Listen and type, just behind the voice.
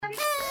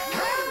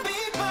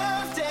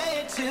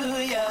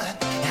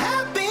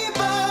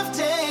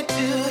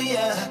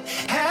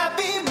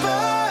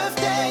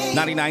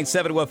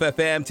99.7 Woof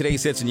FM.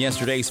 Today's hits and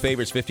yesterday's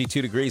favorites.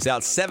 52 degrees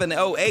out.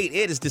 7:08.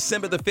 It is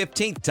December the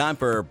 15th. Time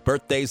for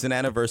birthdays and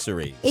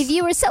anniversaries. If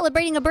you were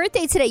celebrating a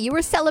birthday today, you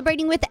were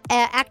celebrating with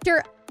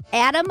actor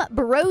Adam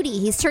Brody.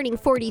 He's turning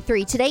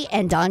 43 today,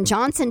 and Don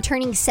Johnson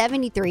turning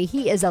 73.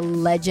 He is a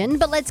legend.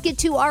 But let's get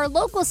to our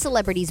local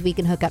celebrities we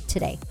can hook up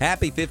today.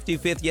 Happy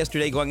 55th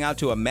yesterday going out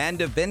to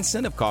Amanda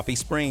Vincent of Coffee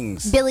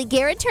Springs. Billy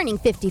Garrett turning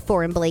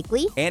 54 in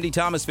Blakely. Andy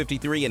Thomas,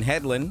 53 in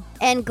Headland.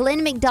 And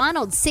Glenn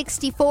McDonald,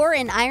 64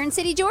 in Iron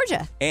City,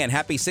 Georgia. And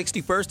happy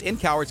 61st in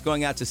Cowards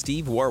going out to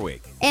Steve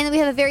Warwick. And we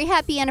have a very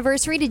happy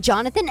anniversary to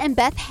Jonathan and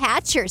Beth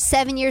Hatcher,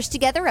 7 years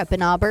together up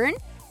in Auburn.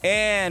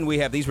 And we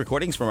have these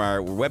recordings from our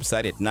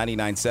website at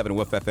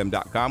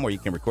 997woofm.com, where you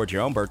can record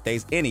your own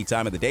birthdays any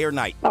time of the day or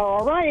night.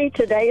 All righty.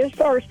 Today is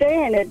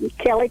Thursday, and it's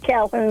Kelly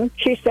Calhoun.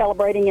 She's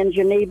celebrating in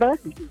Geneva.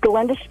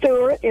 Glenda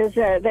Stewart is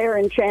there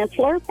in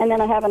Chancellor. And then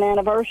I have an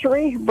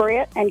anniversary,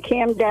 Brett and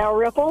Kim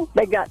Dalrymple.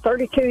 They've got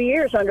 32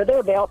 years under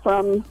their belt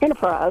from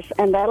Enterprise,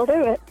 and that'll do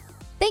it.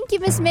 Thank you,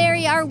 Miss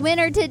Mary, our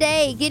winner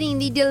today, getting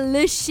the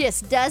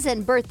delicious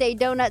dozen birthday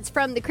donuts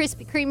from the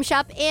Krispy Kreme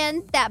shop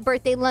and that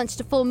birthday lunch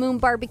to Full Moon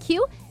Barbecue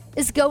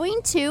is going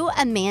to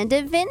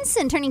Amanda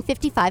Vincent, turning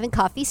 55 in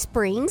Coffee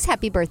Springs.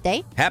 Happy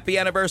birthday. Happy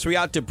anniversary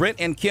out to Brent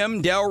and Kim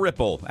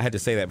Dalrymple. I had to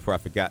say that before I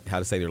forgot how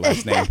to say their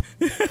last name.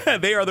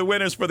 They are the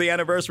winners for the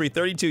anniversary.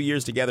 32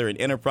 years together in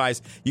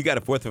Enterprise. You got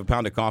a fourth of a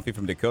pound of coffee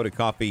from Dakota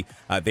Coffee.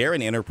 They're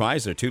in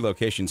Enterprise. There are 2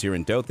 locations here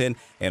in Dothan,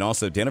 and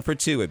also dinner for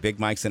 2 at Big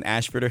Mike's in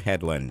Ashford or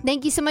Headland.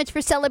 Thank you so much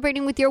for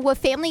celebrating with your Woof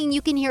family, and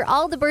you can hear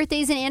all the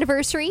birthdays and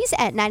anniversaries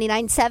at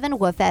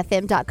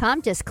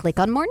 997woofm.com. Just click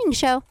on Morning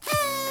Show.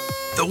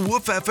 The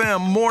Woof FM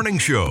Morning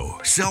Show,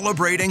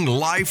 celebrating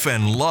life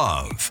and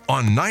love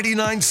on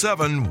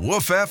 99.7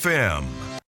 Woof FM.